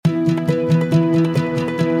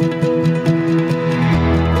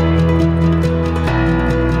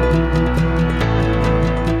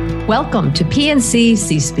Welcome to PNC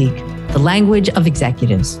C-Speak, the language of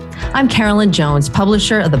executives. I'm Carolyn Jones,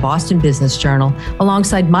 publisher of the Boston Business Journal,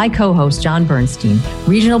 alongside my co-host, John Bernstein,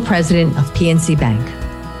 Regional President of PNC Bank.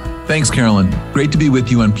 Thanks, Carolyn. Great to be with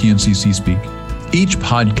you on PNC C-Speak. Each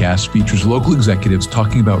podcast features local executives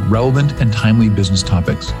talking about relevant and timely business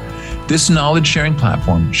topics. This knowledge-sharing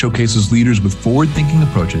platform showcases leaders with forward-thinking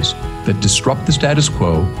approaches that disrupt the status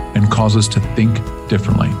quo and cause us to think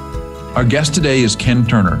differently. Our guest today is Ken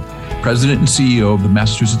Turner, President and CEO of the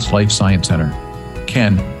Massachusetts Life Science Center.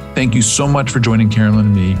 Ken, thank you so much for joining Carolyn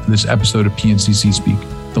and me for this episode of PNC C-Speak,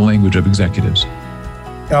 the language of executives.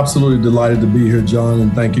 Absolutely delighted to be here, John,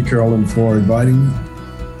 and thank you, Carolyn, for inviting me.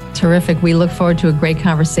 Terrific. We look forward to a great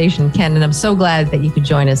conversation, Ken, and I'm so glad that you could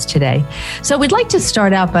join us today. So we'd like to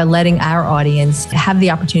start out by letting our audience have the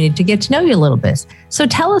opportunity to get to know you a little bit. So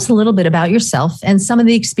tell us a little bit about yourself and some of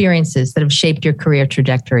the experiences that have shaped your career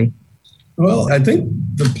trajectory. Well, I think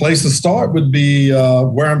the place to start would be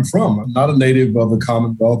where I'm from. I'm not a native of the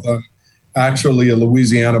Commonwealth. I'm actually a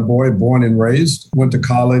Louisiana boy, born and raised. Went to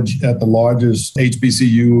college at the largest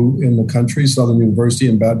HBCU in the country, Southern University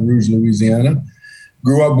in Baton Rouge, Louisiana.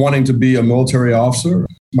 Grew up wanting to be a military officer.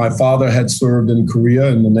 My father had served in Korea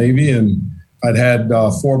in the Navy, and I'd had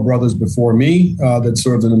 4 brothers before me that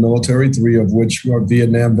served in the military, 3 of which were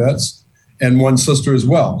Vietnam vets, and 1 sister as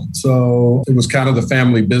well. So it was kind of the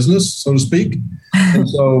family business, so to speak. And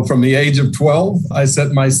so from the age of 12, I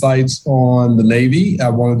set my sights on the Navy. I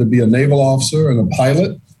wanted to be a naval officer and a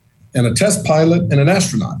pilot and a test pilot and an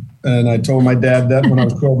astronaut. And I told my dad that when I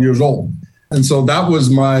was 12 years old. And so that was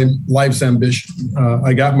my life's ambition.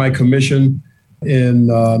 I got my commission in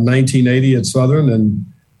 1980 at Southern and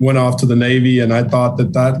went off to the Navy. And I thought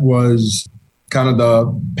that that was kind of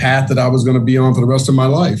the path that I was going to be on for the rest of my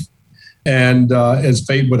life. And as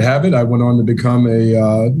fate would have it, I went on to become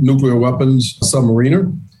a nuclear weapons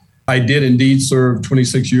submariner. I did indeed serve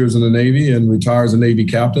 26 years in the Navy and retire as a Navy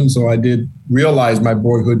captain. So I did realize my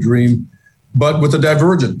boyhood dream, but with a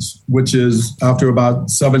divergence, which is after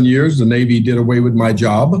about 7 years, the Navy did away with my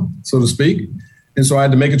job, so to speak. And so I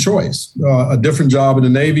had to make a choice, a different job in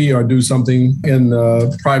the Navy or do something in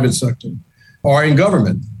the private sector or in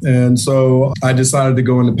government. And so I decided to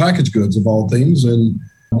go into packaged goods of all things and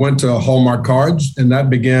went to Hallmark Cards, and that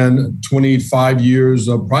began 25 years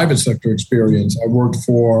of private sector experience. I worked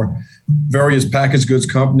for various packaged goods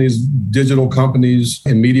companies, digital companies,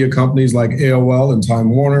 and media companies like AOL and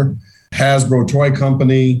Time Warner, Hasbro Toy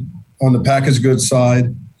Company on the packaged goods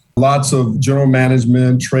side, lots of general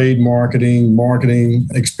management, trade marketing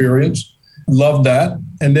experience. Loved that.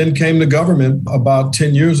 And then came to government about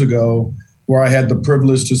 10 years ago, where I had the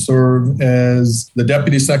privilege to serve as the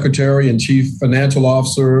Deputy Secretary and Chief Financial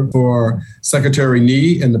Officer for Secretary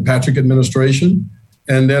Nee in the Patrick administration.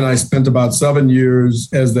 And then I spent about 7 years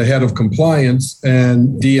as the head of compliance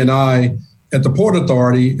and D&I at the Port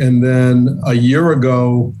Authority. And then a year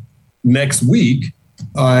ago, next week,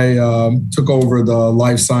 I took over the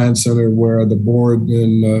Life Science Center, where the board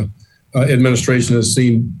and administration has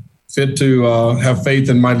seen fit to have faith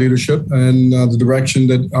in my leadership and the direction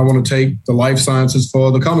that I want to take the life sciences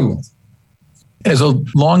for the Commonwealth. As a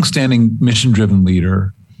longstanding mission-driven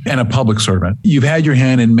leader and a public servant, you've had your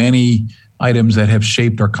hand in many items that have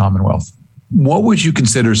shaped our Commonwealth. What would you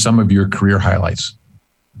consider some of your career highlights?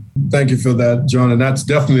 Thank you for that, John. And that's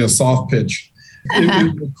definitely a soft pitch.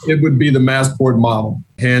 It would be the Massport model,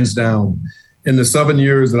 hands down. In the 7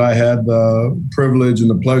 years that I had the privilege and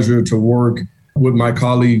the pleasure to work with my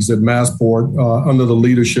colleagues at Massport under the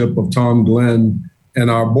leadership of Tom Glenn and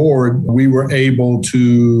our board, we were able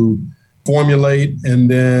to formulate and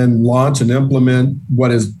then launch and implement what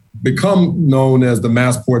has become known as the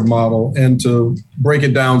Massport model. And to break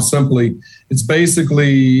it down simply, it's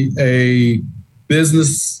basically a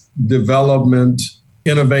business development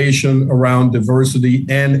innovation around diversity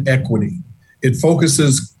and equity. It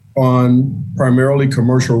focuses on primarily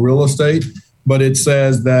commercial real estate, but it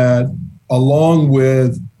says that along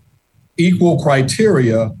with equal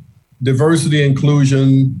criteria, diversity,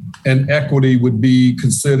 inclusion, and equity would be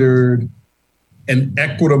considered an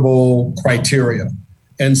equitable criteria.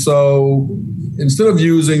 And so instead of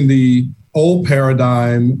using the old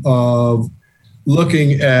paradigm of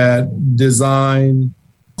looking at design,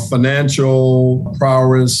 financial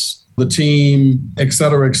prowess, the team, et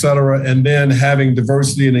cetera, and then having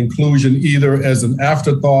diversity and inclusion either as an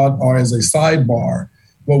afterthought or as a sidebar,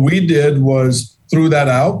 what we did was threw that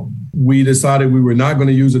out. We decided we were not going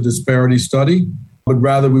to use a disparity study, but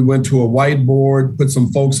rather we went to a whiteboard, put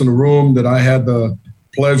some folks in a room that I had the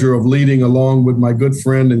pleasure of leading along with my good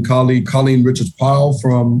friend and colleague, Colleen Richards-Powell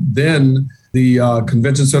from then the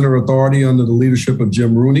Convention Center Authority under the leadership of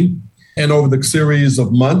Jim Rooney. And over the series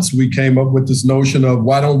of months, we came up with this notion of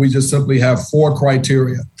why don't we just simply have 4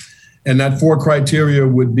 criteria? And that 4 criteria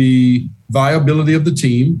would be viability of the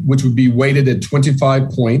team, which would be weighted at 25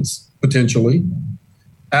 points, potentially.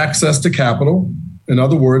 Access to capital. In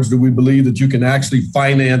other words, do we believe that you can actually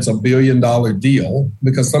finance $1 billion deal?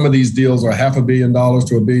 Because some of these deals are $500 million to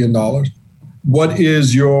 $1 billion. What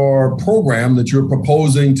is your program that you're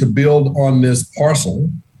proposing to build on this parcel?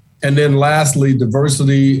 And then lastly,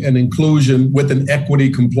 diversity and inclusion with an equity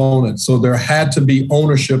component. So there had to be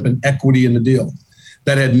ownership and equity in the deal.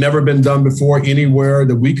 That had never been done before anywhere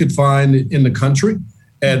that we could find in the country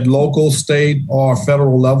at local, state, or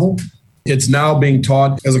federal level. It's now being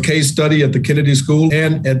taught as a case study at the Kennedy School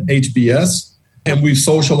and at HBS. And we've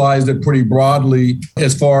socialized it pretty broadly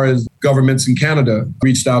as far as governments in Canada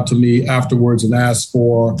reached out to me afterwards and asked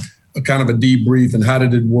for a kind of a debrief and how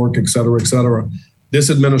did it work, et cetera, et cetera. This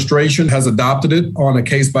administration has adopted it on a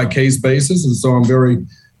case-by-case basis. And so I'm very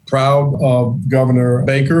proud of Governor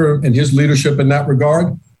Baker and his leadership in that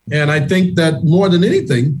regard. And I think that more than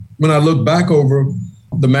anything, when I look back over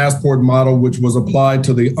the Massport model, which was applied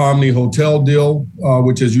to the Omni Hotel deal,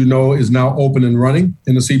 which, as you know, is now open and running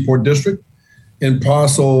in the Seaport District, in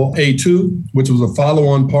parcel A2, which was a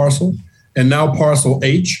follow-on parcel, and now parcel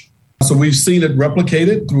H. So we've seen it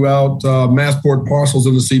replicated throughout Massport parcels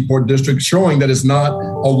in the Seaport District, showing that it's not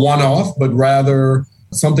a one-off, but rather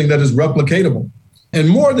something that is replicatable. And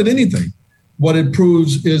more than anything, what it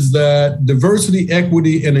proves is that diversity,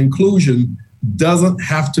 equity, and inclusion doesn't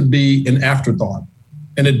have to be an afterthought.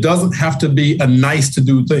 And it doesn't have to be a nice to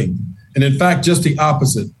do thing. And in fact, just the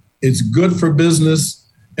opposite. It's good for business,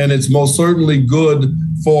 and it's most certainly good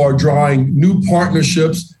for drawing new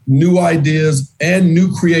partnerships, new ideas, and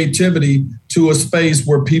new creativity to a space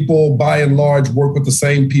where people, by and large, work with the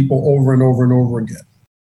same people over and over and over again.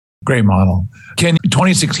 Great model. Ken,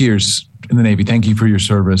 26 years in the Navy. Thank you for your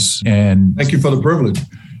service. And thank you for the privilege.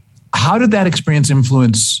 How did that experience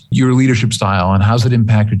influence your leadership style, and how's it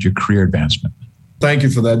impacted your career advancement? Thank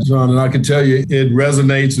you for that, John. And I can tell you, it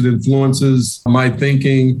resonates, it influences my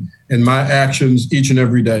thinking and my actions each and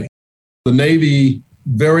every day. The Navy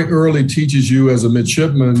very early teaches you as a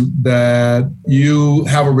midshipman that you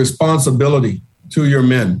have a responsibility to your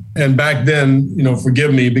men. And back then,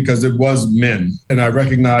 forgive me because it was men. And I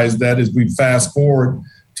recognize that as we fast forward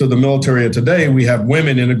to the military of today, we have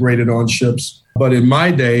women integrated on ships. But in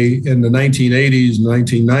my day, in the 1980s,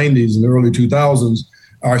 1990s, and early 2000s,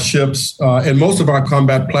 our ships and most of our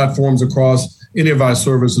combat platforms across any of our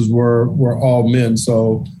services were all men.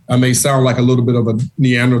 So I may sound like a little bit of a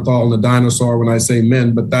Neanderthal and a dinosaur when I say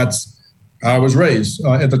men, but that's how I was raised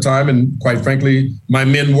at the time. And quite frankly, my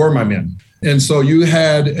men were my men. And so you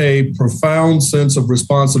had a profound sense of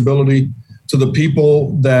responsibility to the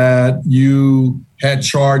people that you had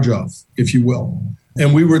charge of, if you will.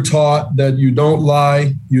 And we were taught that you don't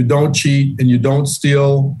lie, you don't cheat, and you don't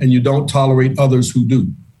steal, and you don't tolerate others who do.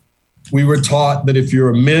 We were taught that if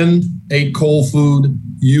your men ate cold food,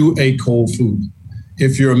 you ate cold food.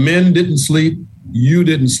 If your men didn't sleep, you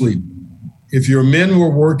didn't sleep. If your men were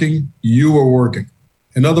working, you were working.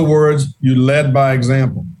 In other words, you led by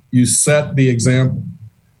example. You set the example,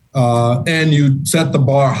 and you set the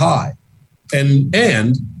bar high.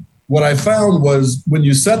 And what I found was when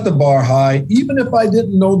you set the bar high, even if I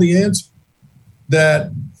didn't know the answer,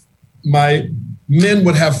 that my men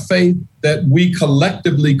would have faith that we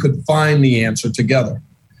collectively could find the answer together.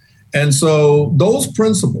 And so those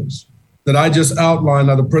principles that I just outlined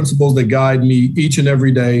are the principles that guide me each and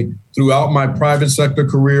every day throughout my private sector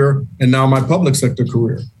career and now my public sector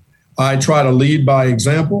career. I try to lead by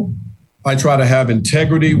example. I try to have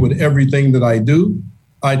integrity with everything that I do.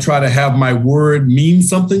 I try to have my word mean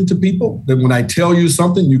something to people, that when I tell you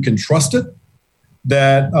something, you can trust it,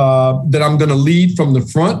 that I'm going to lead from the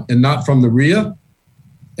front and not from the rear,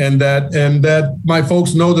 and that my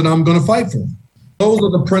folks know that I'm going to fight for them. Those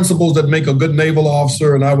are the principles that make a good naval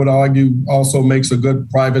officer, and I would argue also makes a good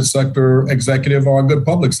private sector executive or a good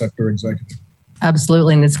public sector executive.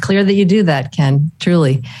 Absolutely. And it's clear that you do that, Ken,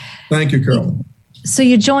 truly. Thank you, Carolyn. So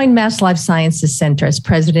you joined Mass Life Sciences Center as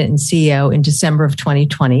president and CEO in December of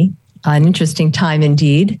 2020, an interesting time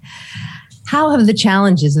indeed. How have the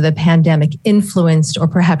challenges of the pandemic influenced or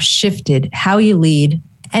perhaps shifted how you lead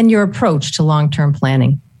and your approach to long-term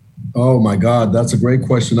planning? Oh, my God, that's a great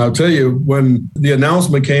question. I'll tell you, when the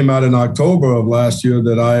announcement came out in October of last year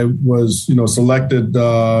that I was, selected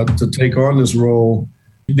to take on this role,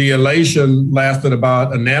 the elation lasted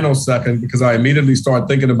about a nanosecond because I immediately started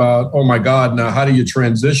thinking about, oh, my God, now how do you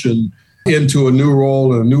transition into a new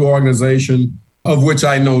role and a new organization of which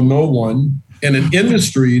I know no one? in an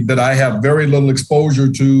industry that I have very little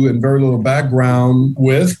exposure to and very little background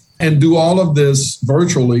with, and do all of this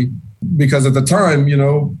virtually because at the time,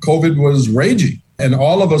 COVID was raging and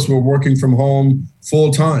all of us were working from home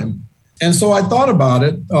full time. And so I thought about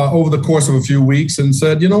it over the course of a few weeks and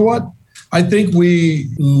said, you know what? I think we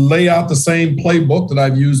lay out the same playbook that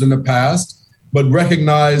I've used in the past, but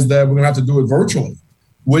recognize that we're going to have to do it virtually,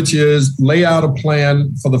 which is lay out a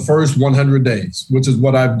plan for the first 100 days, which is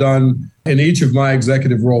what I've done in each of my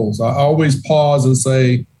executive roles. I always pause and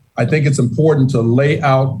say, I think it's important to lay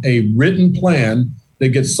out a written plan that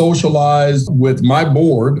gets socialized with my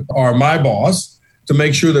board or my boss to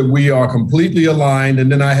make sure that we are completely aligned.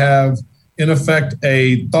 And then I have, in effect,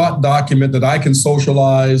 a thought document that I can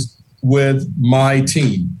socialize with my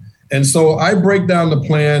team. And so I break down the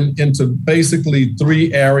plan into basically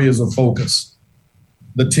 3 areas of focus: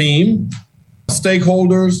 the team,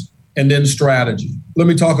 stakeholders, and then strategy. Let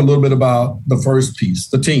me talk a little bit about the first piece,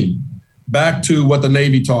 the team. Back to what the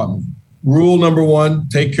Navy taught me. Rule number 1,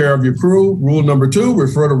 take care of your crew. Rule number 2,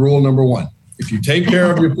 refer to rule number 1. If you take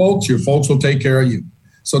care of your folks will take care of you.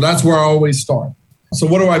 So that's where I always start. So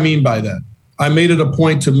what do I mean by that? I made it a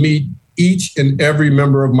point to meet each and every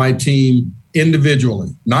member of my team individually,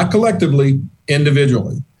 not collectively,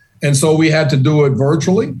 individually. And so we had to do it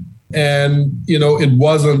virtually. And, it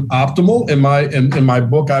wasn't optimal. In my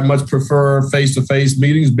book, I much prefer face-to-face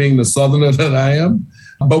meetings, being the Southerner that I am,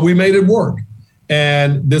 but we made it work.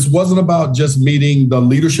 And this wasn't about just meeting the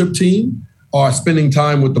leadership team or spending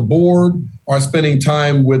time with the board or spending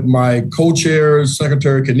time with my co-chairs,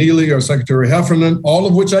 Secretary Keneally or Secretary Heffernan, all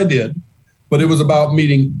of which I did. But it was about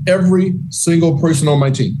meeting every single person on my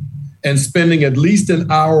team and spending at least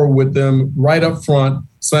an hour with them right up front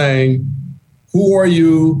saying, who are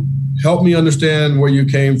you? Help me understand where you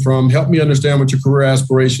came from. Help me understand what your career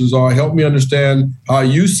aspirations are. Help me understand how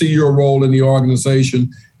you see your role in the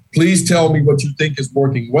organization. Please tell me what you think is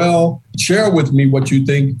working well. Share with me what you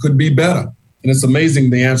think could be better. And it's amazing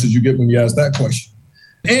the answers you get when you ask that question.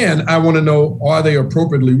 And I want to know, are they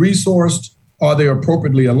appropriately resourced? Are they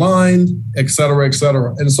appropriately aligned, et cetera, et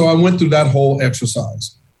cetera? And so I went through that whole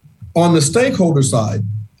exercise. On the stakeholder side,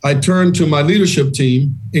 I turned to my leadership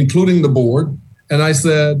team, including the board, and I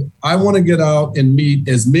said, I want to get out and meet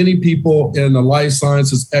as many people in the life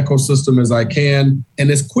sciences ecosystem as I can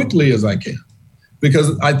and as quickly as I can,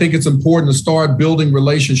 because I think it's important to start building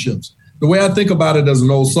relationships. The way I think about it as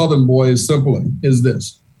an old Southern boy is simply is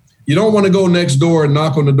this. You don't want to go next door and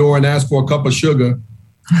knock on the door and ask for a cup of sugar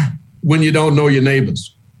when you don't know your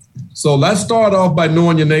neighbors. So let's start off by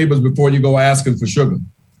knowing your neighbors before you go asking for sugar.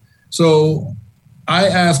 So I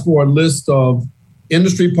asked for a list of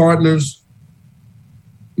industry partners,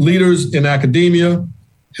 leaders in academia,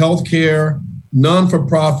 healthcare,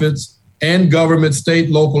 non-for-profits, and government, state,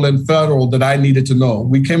 local, and federal that I needed to know.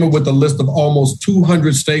 We came up with a list of almost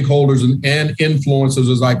 200 stakeholders and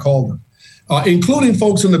influencers, as I call them, including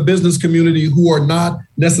folks in the business community who are not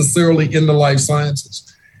necessarily in the life sciences.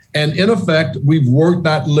 And in effect, we've worked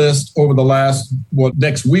that list over the last,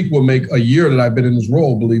 next week will make a year that I've been in this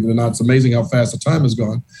role, believe it or not. It's amazing how fast the time has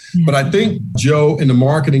gone. Yeah. But I think Joe and the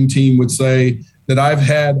marketing team would say that I've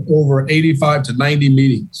had over 85 to 90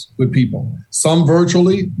 meetings with people, some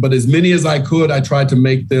virtually, but as many as I could, I tried to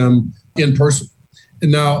make them in person.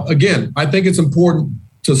 And now, again, I think it's important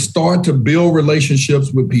to start to build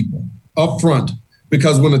relationships with people up front,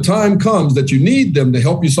 because when the time comes that you need them to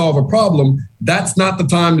help you solve a problem, that's not the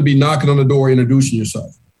time to be knocking on the door, introducing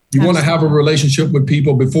yourself. You want to have a relationship with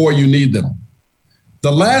people before you need them.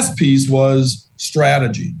 The last piece was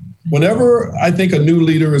strategy. Whenever I think a new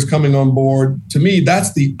leader is coming on board, to me,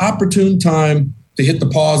 that's the opportune time to hit the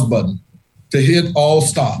pause button, to hit all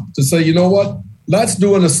stop, to say, you know what, let's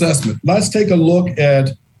do an assessment. Let's take a look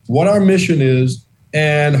at what our mission is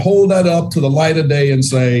and hold that up to the light of day and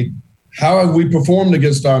say, how have we performed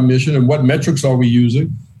against our mission and what metrics are we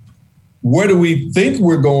using? Where do we think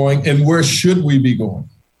we're going and where should we be going?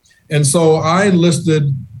 And so I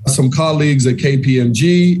enlisted some colleagues at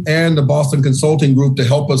KPMG and the Boston Consulting Group to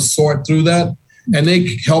help us sort through that. And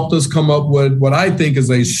they helped us come up with what I think is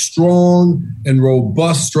a strong and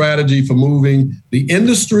robust strategy for moving the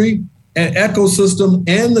industry and ecosystem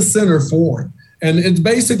and the center forward. And it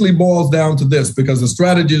basically boils down to this, because the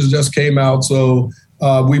strategies just came out. So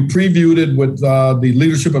we previewed it with the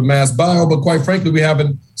leadership of MassBio, but quite frankly, we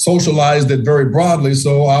haven't socialized it very broadly.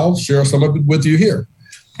 So I'll share some of it with you here.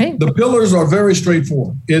 Okay. The pillars are very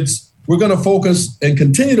straightforward. We're going to focus and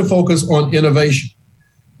continue to focus on innovation.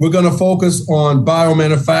 We're going to focus on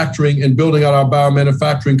biomanufacturing and building out our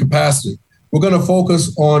biomanufacturing capacity. We're going to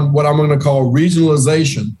focus on what I'm going to call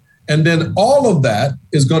regionalization And then all of that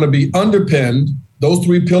is going to be underpinned, those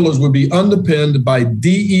three pillars would be underpinned by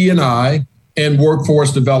DE&I and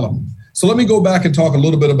workforce development. So let me go back and talk a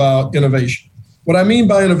little bit about innovation. What I mean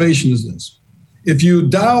by innovation is this. If you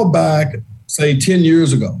dial back, say 10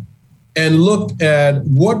 years ago, and looked at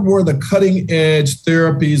what were the cutting edge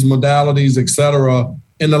therapies, modalities, et cetera,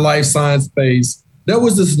 in the life science space, there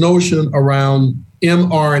was this notion around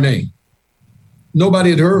mRNA. Nobody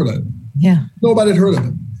had heard of it. Yeah. Nobody had heard of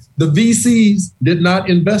it. The VCs did not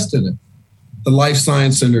invest in it. The Life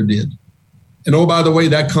Science Center did. And oh, by the way,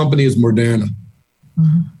 that company is Moderna.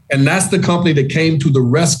 Mm-hmm. And that's the company that came to the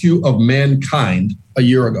rescue of mankind a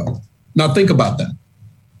year ago. Now think about that.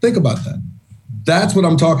 Think about that. That's what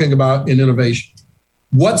I'm talking about in innovation.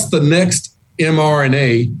 What's the next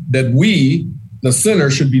mRNA that we, the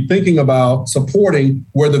center, should be thinking about supporting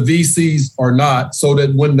where the VCs are not, so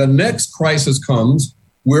that when the next crisis comes,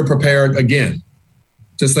 we're prepared again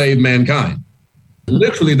to save mankind?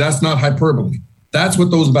 Literally, that's not hyperbole. That's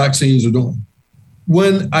what those vaccines are doing.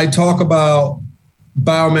 When I talk about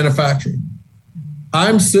biomanufacturing,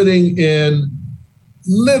 I'm sitting in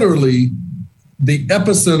literally the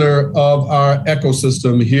epicenter of our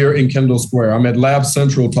ecosystem here in Kendall Square. I'm at Lab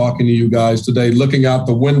Central talking to you guys today, looking out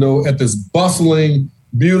the window at this bustling,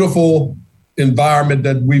 beautiful environment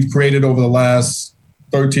that we've created over the last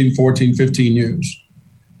 13, 14, 15 years.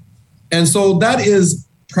 And so that is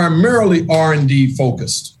primarily R&D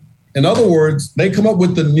focused. In other words, they come up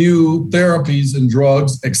with the new therapies and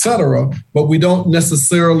drugs, et cetera, but we don't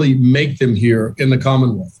necessarily make them here in the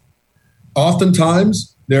Commonwealth.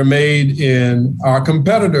 Oftentimes, they're made in our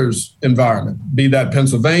competitors' environment, be that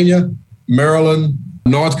Pennsylvania, Maryland,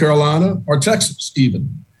 North Carolina, or Texas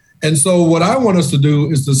even. And so what I want us to do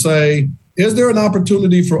is to say, is there an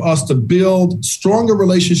opportunity for us to build stronger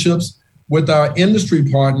relationships with our industry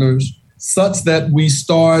partners such that we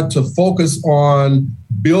start to focus on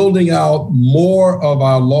building out more of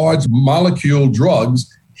our large molecule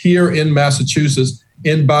drugs here in Massachusetts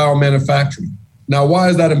in biomanufacturing? Now, why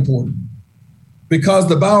is that important? Because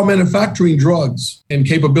the biomanufacturing drugs and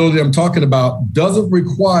capability I'm talking about doesn't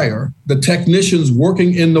require the technicians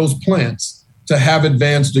working in those plants to have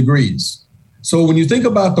advanced degrees. So when you think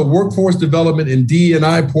about the workforce development and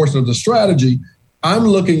D&I portion of the strategy, I'm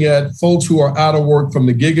looking at folks who are out of work from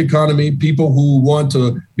the gig economy, people who want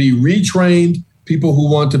to be retrained, people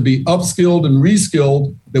who want to be upskilled and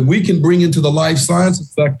reskilled, that we can bring into the life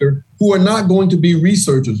sciences sector, who are not going to be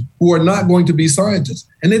researchers, who are not going to be scientists,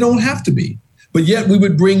 and they don't have to be. But yet we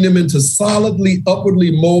would bring them into solidly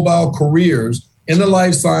upwardly mobile careers in the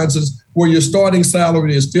life sciences where your starting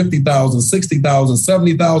salary is $50,000, $60,000,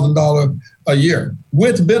 $70,000 a year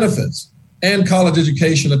with benefits and college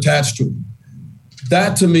education attached to it.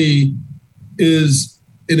 That to me is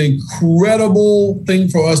an incredible thing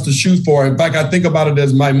for us to shoot for. In fact, I think about it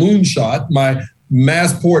as my moonshot, my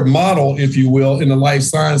Massport model, if you will, in the life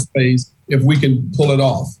science space, if we can pull it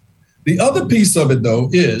off. The other piece of it, though,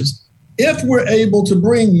 is if we're able to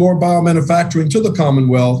bring more biomanufacturing to the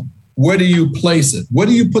Commonwealth, where do you place it? Where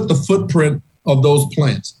do you put the footprint of those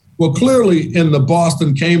plants? Well, clearly in the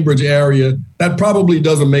Boston, Cambridge area, that probably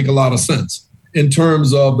doesn't make a lot of sense in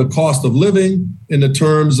terms of the cost of living, in the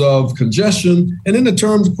terms of congestion, and in the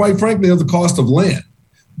terms, quite frankly, of the cost of land.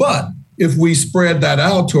 But if we spread that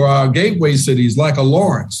out to our gateway cities like a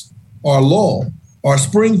Lawrence or Lowell or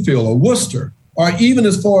Springfield or Worcester, or even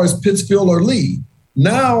as far as Pittsfield or Lee,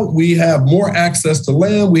 now we have more access to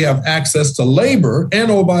land, we have access to labor, and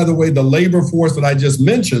oh, by the way, the labor force that I just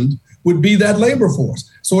mentioned would be that labor force.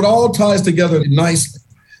 So it all ties together nicely.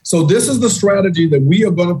 So this is the strategy that we are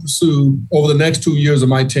going to pursue over the next 2 years of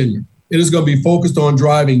my tenure. It is going to be focused on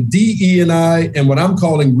driving DE&I and what I'm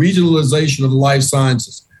calling regionalization of the life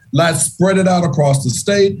sciences. Let's spread it out across the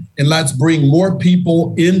state, and let's bring more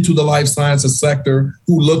people into the life sciences sector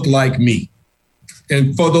who look like me.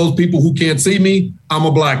 And for those people who can't see me, I'm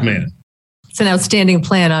a Black man. It's an outstanding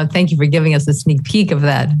plan. Thank you for giving us a sneak peek of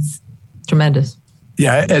that. It's tremendous.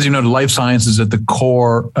 Yeah, as you know, the life science is at the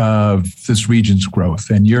core of this region's growth,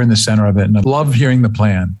 and you're in the center of it. And I love hearing the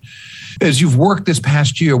plan. As you've worked this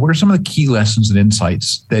past year, what are some of the key lessons and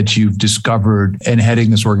insights that you've discovered in heading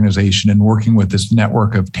this organization and working with this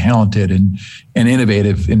network of talented and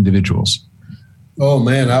innovative individuals? Oh,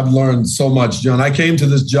 man, I've learned so much, John. I came to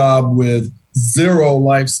this job with zero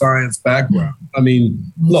life science background. I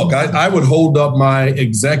mean, look, I would hold up my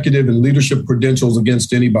executive and leadership credentials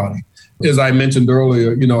against anybody. As I mentioned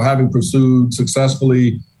earlier, you know, having pursued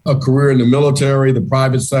successfully a career in the military, the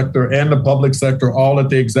private sector, and the public sector, all at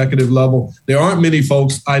the executive level, there aren't many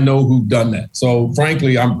folks I know who've done that. So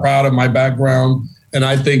frankly, I'm proud of my background, and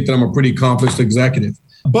I think that I'm a pretty accomplished executive.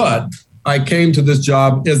 But I came to this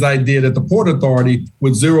job as I did at the Port Authority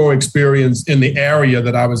with zero experience in the area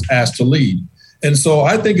that I was asked to lead. And so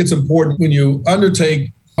I think it's important when you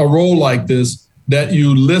undertake a role like this that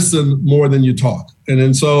you listen more than you talk.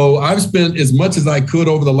 And so I've spent as much as I could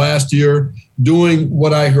over the last year doing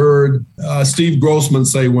what I heard Steve Grossman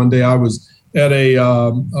say one day. I was at a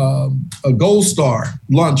Gold Star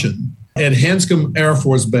luncheon at Hanscom Air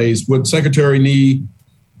Force Base with Secretary Nee.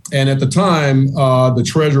 And at the time, the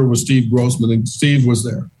treasurer was Steve Grossman, and Steve was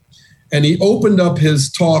there. And he opened up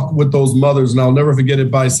his talk with those mothers, and I'll never forget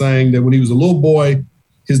it, by saying that when he was a little boy,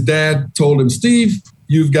 his dad told him, "Steve,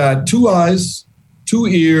 you've got 2 eyes, 2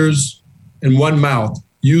 ears, and 1 mouth.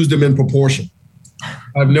 Use them in proportion."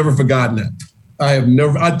 I've never forgotten that.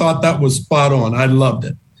 I thought that was spot on. I loved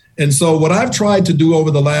it. And so what I've tried to do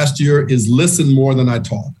over the last year is listen more than I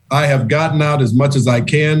talk. I have gotten out as much as I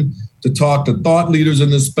can to talk to thought leaders in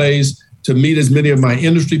this space, to meet as many of my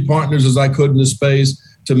industry partners as I could in this space,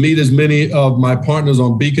 to meet as many of my partners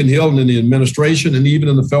on Beacon Hill and in the administration and even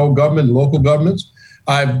in the federal government and local governments.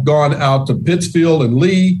 I've gone out to Pittsfield and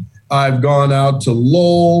Lee. I've gone out to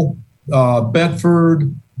Lowell,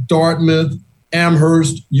 Bedford, Dartmouth,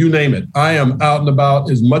 Amherst, you name it. I am out and about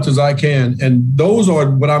as much as I can. And those are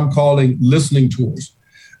what I'm calling listening tours.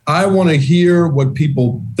 I want to hear what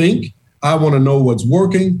people think. I want to know what's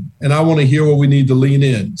working, and I want to hear where we need to lean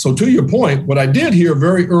in. So to your point, what I did hear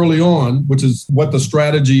very early on, which is what the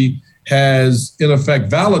strategy has in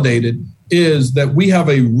effect validated, is that we have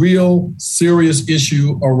a real serious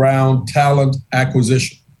issue around talent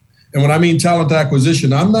acquisition. And when I mean talent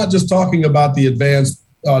acquisition, I'm not just talking about the advanced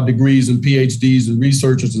degrees and PhDs and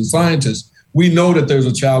researchers and scientists. We know that there's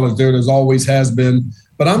a challenge there. There's always has been.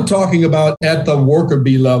 But I'm talking about at the worker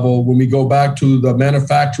bee level when we go back to the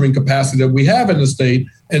manufacturing capacity that we have in the state.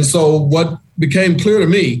 And so what became clear to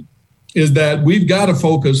me is that we've got to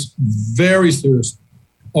focus very seriously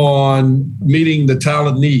on meeting the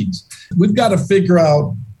talent needs. We've got to figure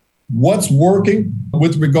out what's working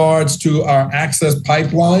with regards to our access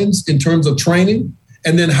pipelines in terms of training,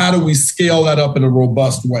 and then how do we scale that up in a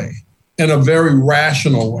robust way, in a very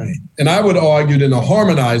rational way. And I would argue in a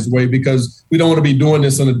harmonized way, because we don't want to be doing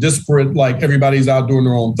this in a disparate, like everybody's out doing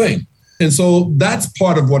their own thing. And so that's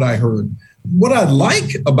part of what I heard. What I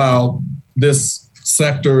like about this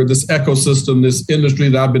sector, this ecosystem, this industry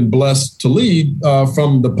that I've been blessed to lead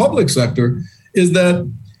from the public sector is that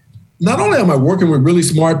not only am I working with really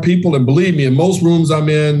smart people, and believe me, in most rooms I'm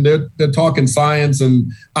in, they're talking science,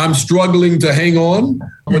 and I'm struggling to hang on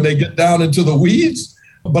when they get down into the weeds.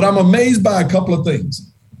 But I'm amazed by a couple of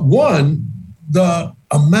things. One, the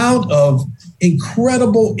amount of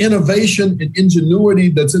incredible innovation and ingenuity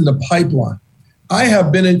that's in the pipeline. I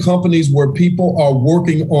have been in companies where people are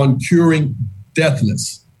working on curing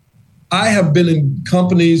deafness. I have been in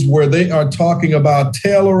companies where they are talking about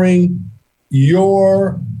tailoring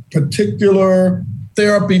your particular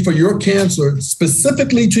therapy for your cancer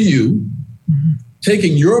specifically to you,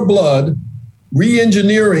 taking your blood,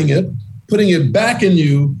 re-engineering it, putting it back in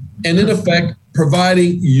you, and in effect,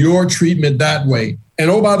 providing your treatment that way. And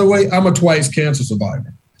oh, by the way, I'm a twice cancer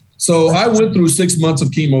survivor. So I went through 6 months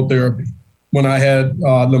of chemotherapy when I had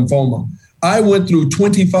lymphoma. I went through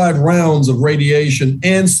 25 rounds of radiation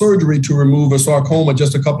and surgery to remove a sarcoma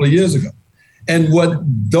just a couple of years ago. And what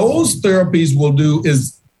those therapies will do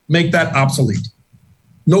is make that obsolete.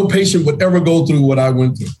 No patient would ever go through what I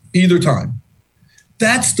went through, either time.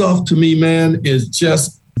 That stuff to me, man, is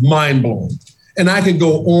just mind-blowing. And I could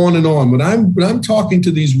go on and on. When I'm talking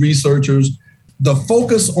to these researchers, the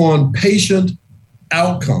focus on patient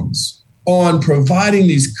outcomes, on providing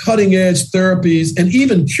these cutting-edge therapies and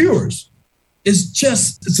even cures, it's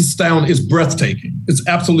astounding. It's breathtaking. It's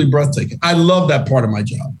absolutely breathtaking. I love that part of my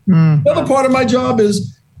job. The other part of my job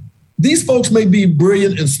is these folks may be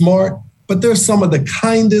brilliant and smart, but they're some of the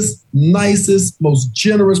kindest, nicest, most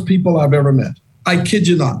generous people I've ever met. I kid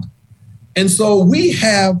you not. And so we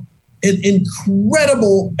have an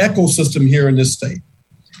incredible ecosystem here in this state.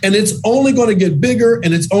 And it's only going to get bigger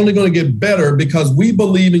and it's only going to get better because we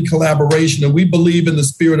believe in collaboration and we believe in the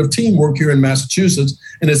spirit of teamwork here in Massachusetts.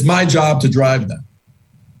 And it's my job to drive that.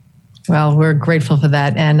 Well, we're grateful for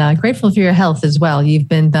that and grateful for your health as well. You've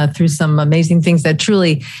been through some amazing things that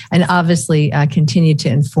truly and obviously continue to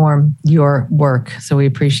inform your work. So we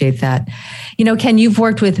appreciate that. You know, Ken, you've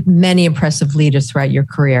worked with many impressive leaders throughout your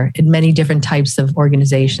career in many different types of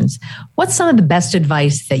organizations. What's some of the best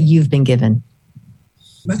advice that you've been given?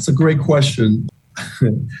 That's a great question.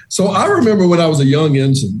 So I remember when I was a young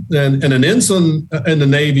ensign, and an ensign in the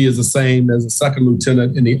Navy is the same as a second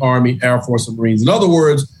lieutenant in the Army, Air Force, and Marines. In other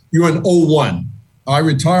words, you're an 01. I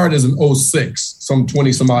retired as an 06. some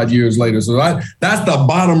 20 some odd years later. So that's the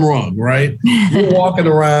bottom rung, right? You're walking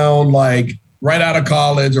around like right out of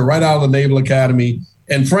college or right out of the Naval Academy.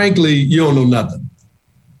 And frankly, you don't know nothing.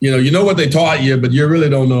 You know what they taught you, but you really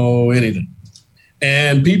don't know anything.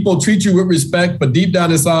 And people treat you with respect, but deep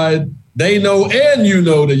down inside, they know and you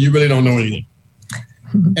know that you really don't know anything.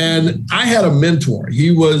 And I had a mentor. He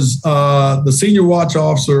was the senior watch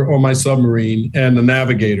officer on my submarine and the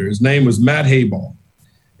navigator. His name was Matt Hayball.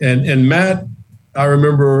 And Matt, I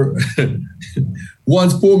remember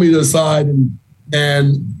once pulled me to the side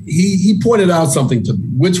and he pointed out something to me,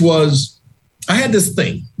 which was I had this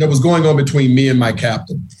thing that was going on between me and my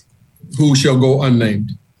captain, who shall go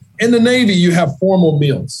unnamed. In the Navy, you have formal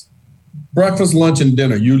meals. Breakfast, lunch, and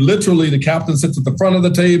dinner. You literally, the captain sits at the front of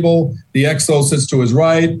the table, the XO sits to his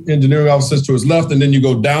right, engineering officer sits to his left, and then you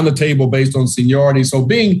go down the table based on seniority. So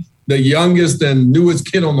being the youngest and newest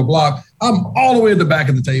kid on the block, I'm all the way at the back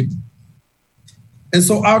of the table. And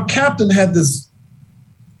so our captain had this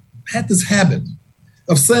habit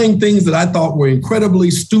of saying things that I thought were incredibly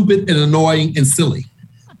stupid and annoying and silly.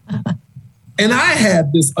 And I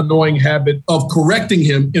had this annoying habit of correcting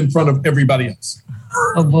him in front of everybody else.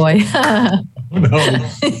 Oh, boy.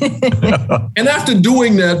 And after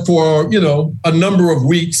doing that for, a number of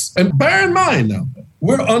weeks, and bear in mind now,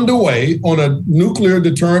 we're underway on a nuclear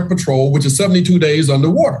deterrent patrol, which is 72 days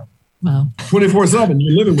underwater. Wow. 24/7,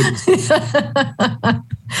 you're living with this.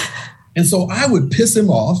 And so I would piss him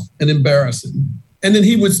off and embarrass him. And then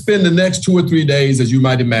he would spend the next 2 or 3 days, as you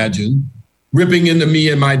might imagine, ripping into me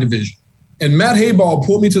and my division. And Matt Hayball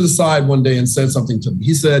pulled me to the side one day and said something to me.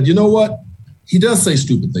 He said, you know what? He does say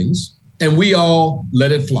stupid things, and we all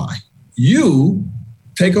let it fly. You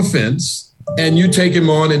take offense, and you take him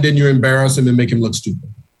on, and then you embarrass him and make him look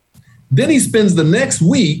stupid. Then he spends the next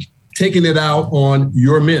week taking it out on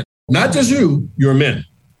your men. Not just you, your men.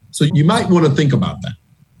 So you might want to think about that.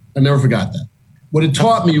 I never forgot that. What it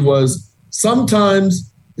taught me was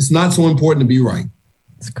sometimes it's not so important to be right.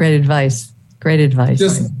 It's great advice. Great advice.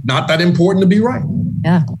 Just not that important to be right.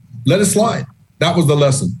 Yeah. Let it slide. That was the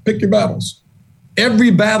lesson. Pick your battles.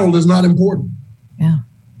 Every battle is not important. Yeah.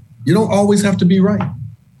 You don't always have to be right.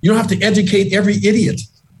 You don't have to educate every idiot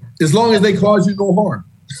as long as they cause you no harm.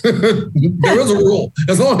 There is a rule.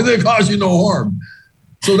 As long as they cause you no harm.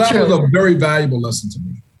 So that was a very valuable lesson to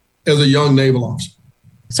me as a young naval officer.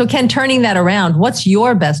 So Ken, turning that around, what's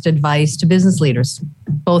your best advice to business leaders,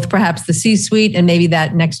 both perhaps the C-suite and maybe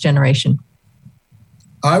that next generation?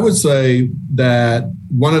 I would say that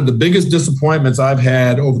one of the biggest disappointments I've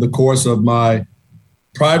had over the course of my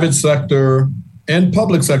private sector and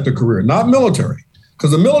public sector career, not military,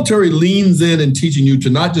 because the military leans in teaching you to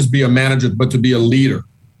not just be a manager, but to be a leader.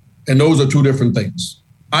 And those are two different things.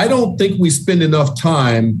 I don't think we spend enough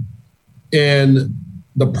time in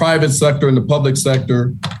the private sector and the public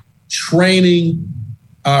sector training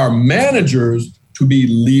our managers to be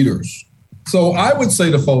leaders. So I would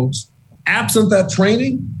say to folks, absent that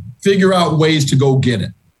training, figure out ways to go get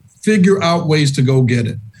it. Figure out ways to go get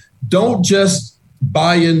it. Don't just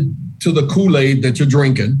buy into the Kool-Aid that you're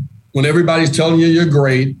drinking when everybody's telling you you're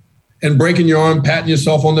great and breaking your arm, patting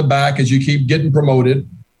yourself on the back as you keep getting promoted.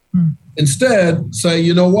 Instead, say,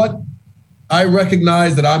 you know what? I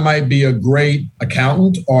recognize that I might be a great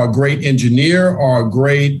accountant or a great engineer or a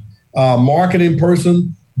great marketing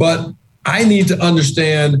person, but I need to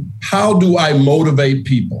understand, how do I motivate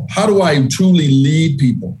people? How do I truly lead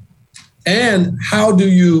people? And how do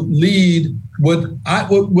you lead with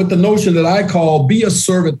the notion that I call be a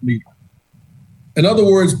servant leader? In other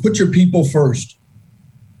words, put your people first.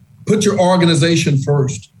 Put your organization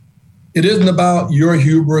first. It isn't about your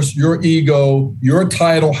hubris, your ego, your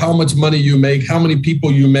title, how much money you make, how many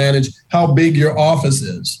people you manage, how big your office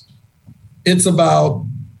is. It's about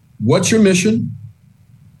what's your mission?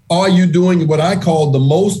 Are you doing what I call the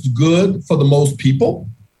most good for the most people?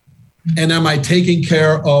 And am I taking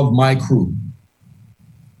care of my crew?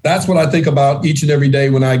 That's what I think about each and every day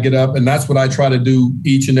when I get up. And that's what I try to do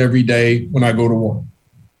each and every day when I go to work.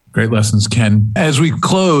 Great lessons, Ken. As we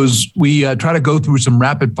close, we try to go through some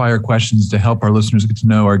rapid fire questions to help our listeners get to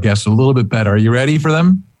know our guests a little bit better. Are you ready for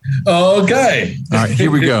them? Okay. All right,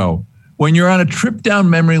 here we go. When you're on a trip down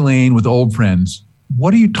memory lane with old friends,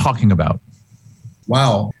 what are you talking about?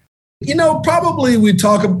 Wow. Probably we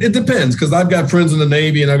talk, it depends, because I've got friends in the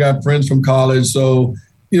Navy and I've got friends from college. So,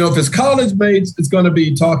 if it's college mates, it's going to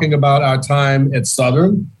be talking about our time at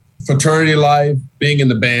Southern, fraternity life, being in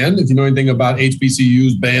the band. If you know anything about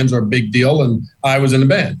HBCUs, bands are a big deal. And I was in the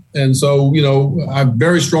band. And so, I have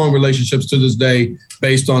very strong relationships to this day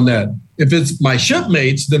based on that. If it's my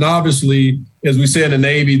shipmates, then obviously, as we say in the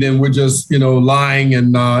Navy, then we're just, lying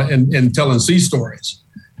and telling sea stories.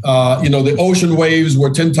 The ocean waves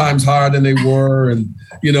were 10 times higher than they were. And,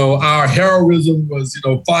 our heroism was,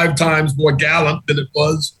 5 times more gallant than it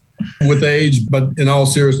was with age. But in all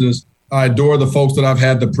seriousness, I adore the folks that I've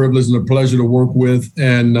had the privilege and the pleasure to work with.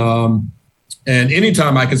 And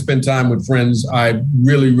anytime I can spend time with friends, I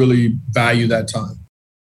really, really value that time.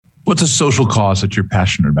 What's a social cause that you're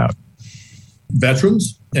passionate about?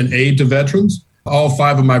 Veterans and aid to veterans. All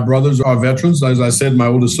 5 of my brothers are veterans. As I said, my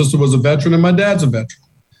older sister was a veteran and my dad's a veteran.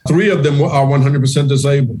 3 of them are 100%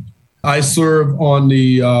 disabled. I serve on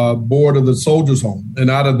the board of the Soldiers Home. And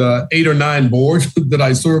out of the 8 or 9 boards that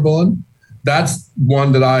I serve on, that's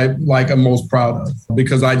one that I'm most proud of,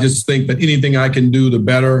 because I just think that anything I can do to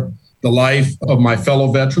better the life of my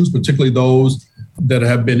fellow veterans, particularly those that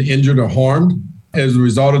have been injured or harmed as a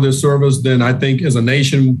result of their service, then I think as a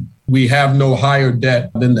nation, we have no higher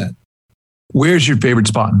debt than that. Where's your favorite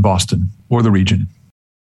spot in Boston or the region?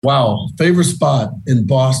 Wow. Favorite spot in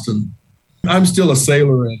Boston. I'm still a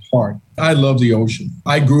sailor at heart. I love the ocean.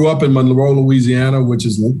 I grew up in Monroe, Louisiana, which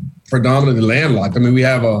is predominantly landlocked. I mean, we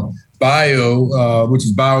have a bayou, which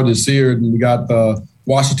is Bayou de Sire, and we got the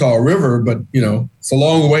Ouachita River, but, it's a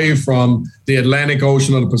long way from the Atlantic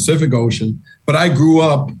Ocean or the Pacific Ocean. But I grew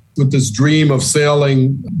up with this dream of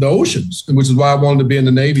sailing the oceans, which is why I wanted to be in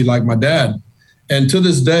the Navy like my dad. And to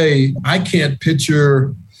this day, I can't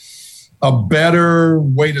picture a better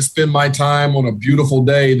way to spend my time on a beautiful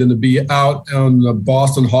day than to be out on the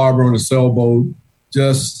Boston Harbor on a sailboat,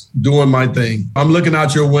 just doing my thing. I'm looking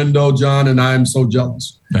out your window, John, and I'm so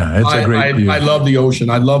jealous. Yeah, it's a great view. I love the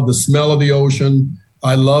ocean. I love the smell of the ocean.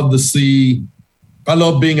 I love the sea. I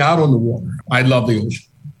love being out on the water. I love the ocean.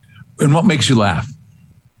 And what makes you laugh?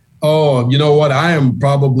 Oh, you know what? I am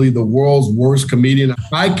probably the world's worst comedian.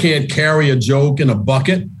 I can't carry a joke in a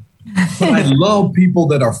bucket, but I love people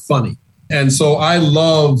that are funny. And so I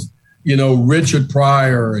love, Richard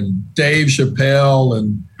Pryor and Dave Chappelle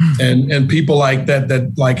and people like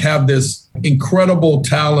that like have this incredible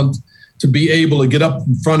talent to be able to get up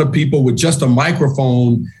in front of people with just a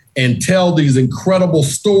microphone and tell these incredible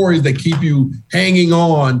stories that keep you hanging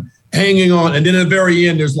on. And then at the very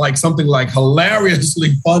end, there's like something like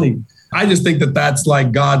hilariously funny. I just think that that's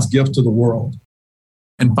like God's gift to the world.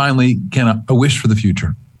 And finally, Ken, a wish for the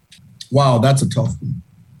future. Wow, that's a tough one.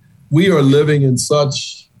 We are living in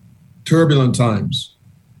such turbulent times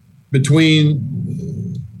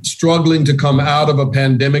between struggling to come out of a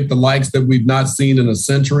pandemic, the likes that we've not seen in a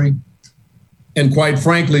century, and quite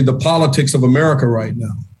frankly, the politics of America right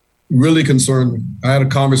now really concerned me. I had a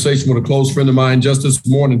conversation with a close friend of mine just this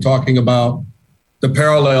morning talking about the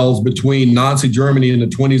parallels between Nazi Germany in the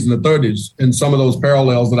 20s and the 30s, and some of those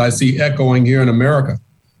parallels that I see echoing here in America,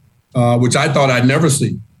 which I thought I'd never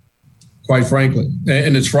see, quite frankly.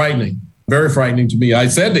 And it's frightening, very frightening to me. I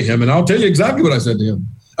said to him, and I'll tell you exactly what I said to him.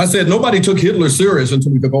 I said, nobody took Hitler serious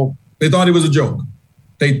until we took over. They thought he was a joke.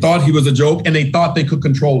 They thought he was a joke, and they thought they could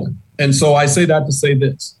control him. And so I say that to say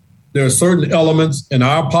this. There are certain elements in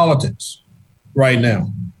our politics right now.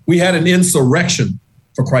 We had an insurrection,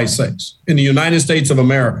 for Christ's sakes, in the United States of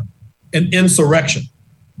America, an insurrection.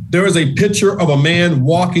 There is a picture of a man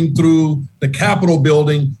walking through the Capitol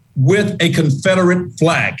building with a Confederate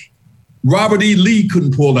flag. Robert E. Lee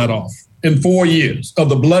couldn't pull that off in 4 years of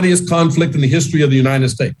the bloodiest conflict in the history of the United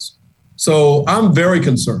States. So I'm very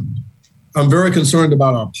concerned. I'm very concerned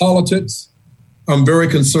about our politics. I'm very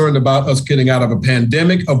concerned about us getting out of a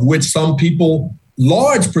pandemic of which some people,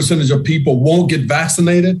 large percentage of people, won't get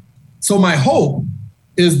vaccinated. So my hope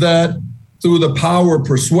is that through the power of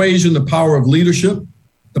persuasion, the power of leadership,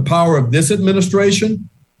 the power of this administration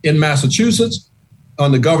in Massachusetts,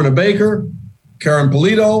 under Governor Baker, Karen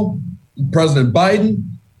Polito, President Biden,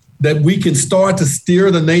 that we can start to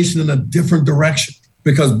steer the nation in a different direction.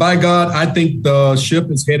 Because by God, I think the ship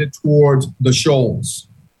is headed towards the shoals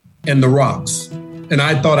and the rocks. And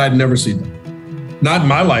I thought I'd never see them. Not in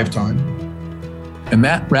my lifetime. And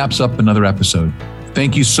that wraps up another episode.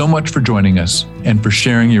 Thank you so much for joining us and for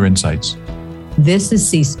sharing your insights. This is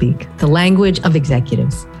C-Speak, the language of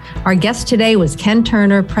executives. Our guest today was Ken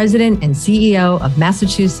Turner, President and CEO of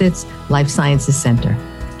Massachusetts Life Sciences Center.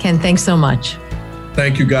 Ken, thanks so much.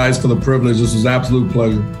 Thank you guys for the privilege. This was an absolute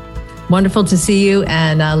pleasure. Wonderful to see you,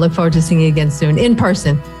 and look forward to seeing you again soon in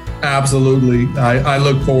person. Absolutely. I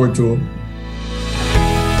look forward to it.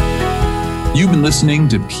 You've been listening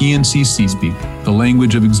to PNC C-Speak, the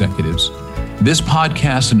language of executives. This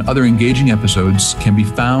podcast and other engaging episodes can be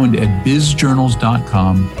found at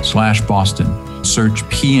bizjournals.com/Boston. Search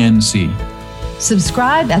PNC.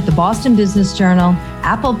 Subscribe at the Boston Business Journal,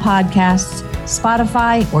 Apple Podcasts,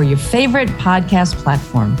 Spotify, or your favorite podcast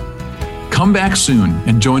platform. Come back soon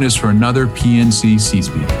and join us for another PNC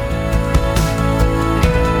C-Speak.